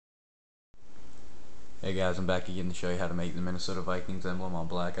Hey guys, I'm back again to show you how to make the Minnesota Vikings emblem on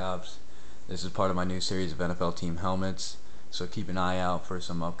Black Ops. This is part of my new series of NFL team helmets, so keep an eye out for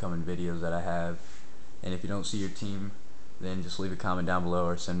some upcoming videos that I have. And if you don't see your team, then just leave a comment down below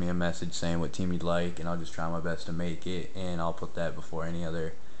or send me a message saying what team you'd like, and I'll just try my best to make it, and I'll put that before any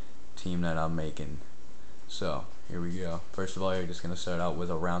other team that I'm making. So here we go. First of all, you're just going to start out with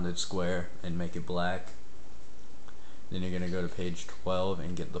a rounded square and make it black. Then you're going to go to page 12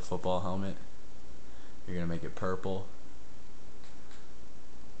 and get the football helmet. You're going to make it purple,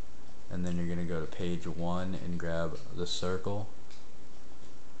 and then you're going to go to page 1 and grab the circle.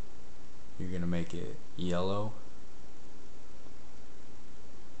 You're going to make it yellow,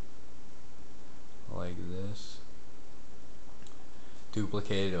 like this.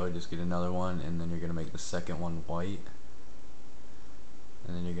 Duplicate it or just get another one, and then you're going to make the second one white,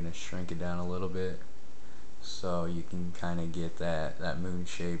 and then you're going to shrink it down a little bit so you can kind of get that moon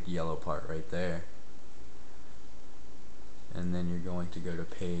shaped yellow part right there. And then you're going to go to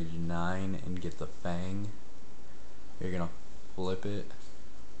page 9 and get the fang. You're going to flip it,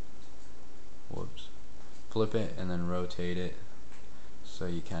 flip it and then rotate it so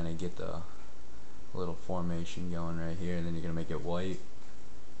you kind of get the little formation going right here, and then you're going to make it white,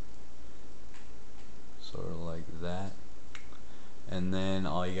 sort of like that. And then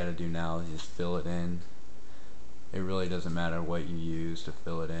all you got to do now is just fill it in. It really doesn't matter what you use to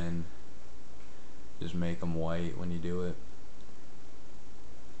fill it in, just make them white when you do it,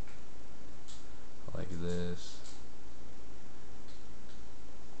 like this.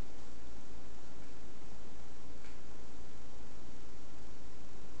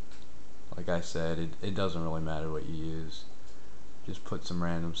 Like I said, it doesn't really matter what you use. Just put some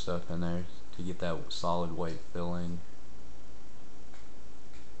random stuff in there to get that solid white filling.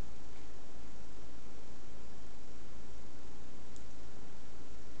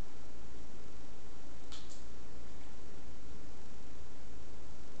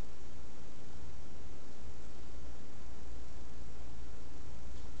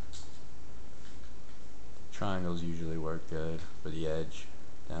 Triangles usually work good for the edge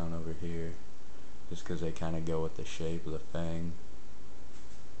down over here, just because they kind of go with the shape of the fang.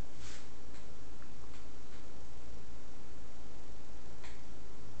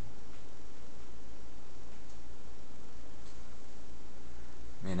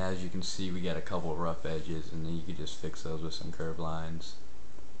 And as you can see, we got a couple rough edges, and then you could just fix those with some curved lines.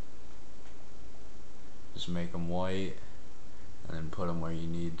 Just make them white and then put them where you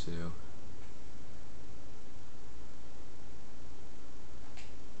need to.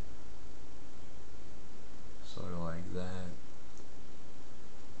 Sort of like that.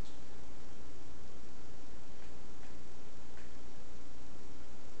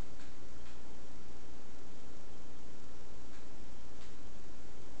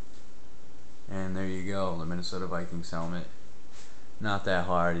 And there you go, the Minnesota Vikings helmet. Not that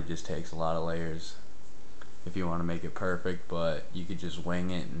hard, it just takes a lot of layers if you want to make it perfect, but you could just wing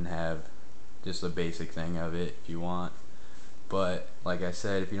it and have just the basic thing of it if you want. But like I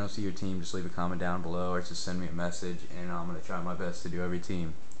said, if you don't see your team, just leave a comment down below or just send me a message, and I'm going to try my best to do every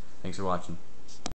team. Thanks for watching.